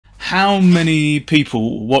How many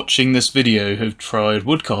people watching this video have tried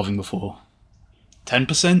wood carving before?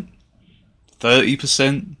 10%?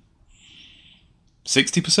 30%?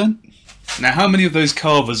 60%? Now how many of those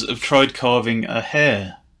carvers have tried carving a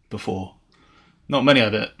hare before? Not many, I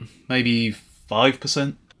bet. Maybe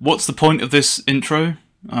 5%? What's the point of this intro?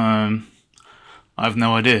 I have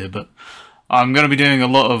no idea, but I'm going to be doing a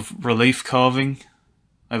lot of relief carving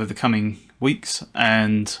over the coming weeks,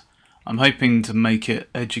 and I'm hoping to make it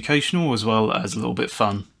educational as well as a little bit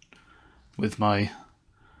fun with my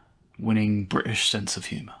winning British sense of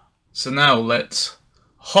humour. So now let's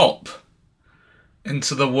hop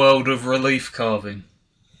into the world of relief carving.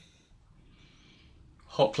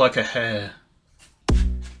 Hop like a hare.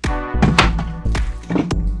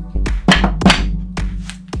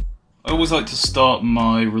 I always like to start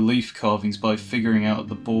my relief carvings by figuring out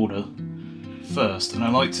the border first, and I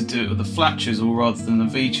like to do it with a flat chisel rather than a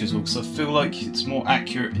V chisel because I feel like it's more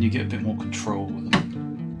accurate and you get a bit more control with it.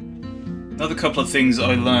 Another couple of things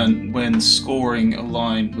I learned when scoring a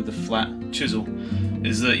line with a flat chisel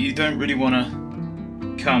is that you don't really want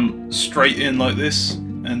to come straight in like this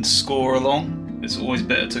and score along. It's always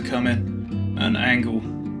better to come in an angle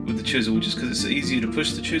with the chisel just because it's easier to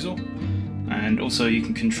push the chisel, and also you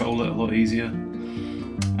can control it a lot easier.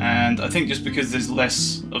 And I think just because there's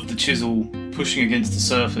less of the chisel pushing against the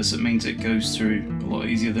surface, it means it goes through a lot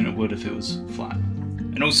easier than it would if it was flat.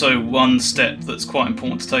 And also one step that's quite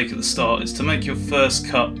important to take at the start is to make your first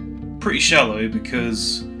cut pretty shallow,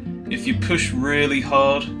 because if you push really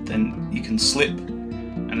hard then you can slip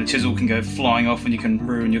and the chisel can go flying off and you can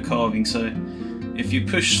ruin your carving. So if you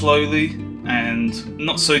push slowly and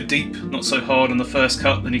not so deep, not so hard on the first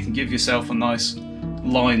cut, then you can give yourself a nice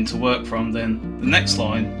line to work from. Then the next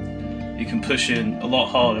line you can push in a lot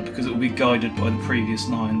harder because it will be guided by the previous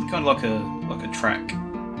line, kind of like a track.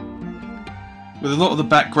 With a lot of the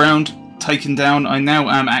background taken down, I now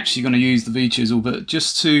am actually going to use the V chisel, but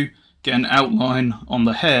just to get an outline on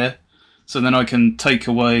the hare, so then I can take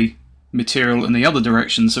away material in the other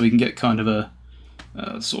direction so we can get kind of a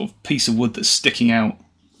sort of piece of wood that's sticking out.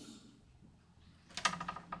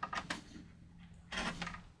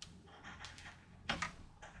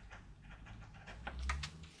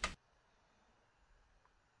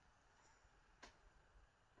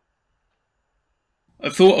 I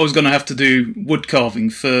thought I was going to have to do wood carving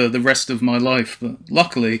for the rest of my life, but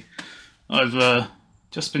luckily I've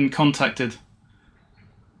just been contacted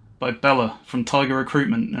by Bella from Tiger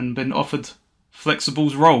Recruitment and been offered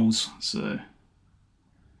Flexibles roles, so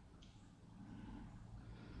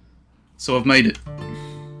I've made it.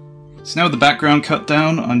 So now with the background cut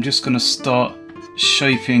down, I'm just going to start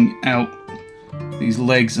shaping out these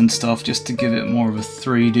legs and stuff just to give it more of a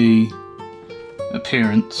 3D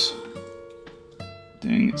appearance.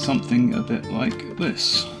 Doing something a bit like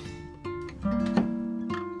this.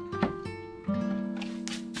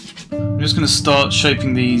 I'm just going to start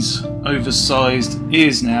shaping these oversized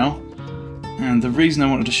ears now, and the reason I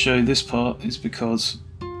wanted to show this part is because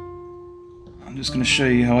I'm just going to show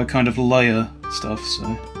you how I kind of layer stuff.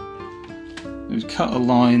 So we've cut a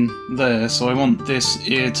line there, so I want this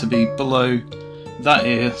ear to be below that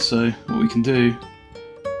ear, so what we can do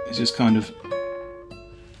is just kind of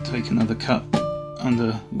take another cut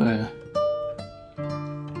under there,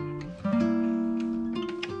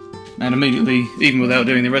 and immediately, even without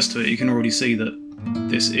doing the rest of it, you can already see that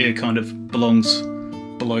this ear kind of belongs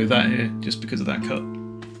below that ear just because of that cut.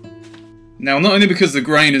 Now, not only because the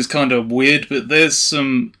grain is kind of weird, but there's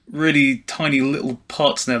some really tiny little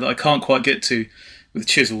parts there that I can't quite get to with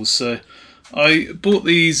chisels. So I bought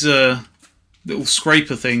these little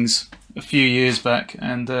scraper things a few years back,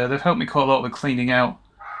 and they've helped me quite a lot with cleaning out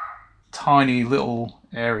tiny little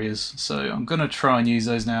areas, so I'm going to try and use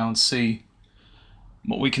those now and see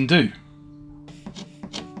what we can do.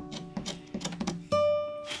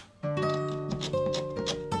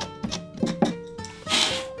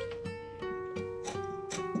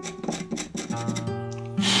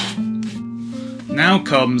 Now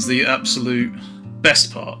comes the absolute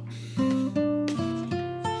best part.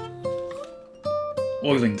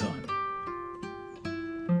 Oiling time.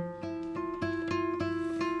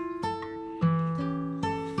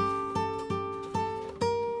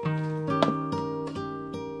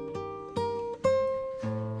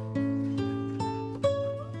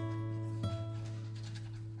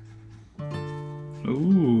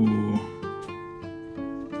 Ooh,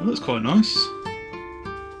 that looks quite nice.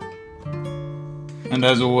 And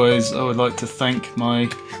as always, I would like to thank my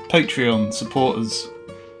Patreon supporters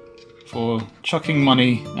for chucking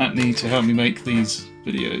money at me to help me make these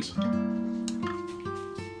videos.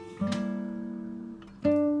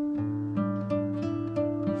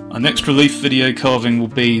 Our next relief video carving will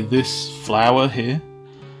be this flower here.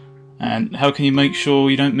 And how can you make sure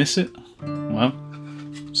you don't miss it? Well,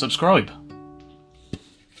 subscribe.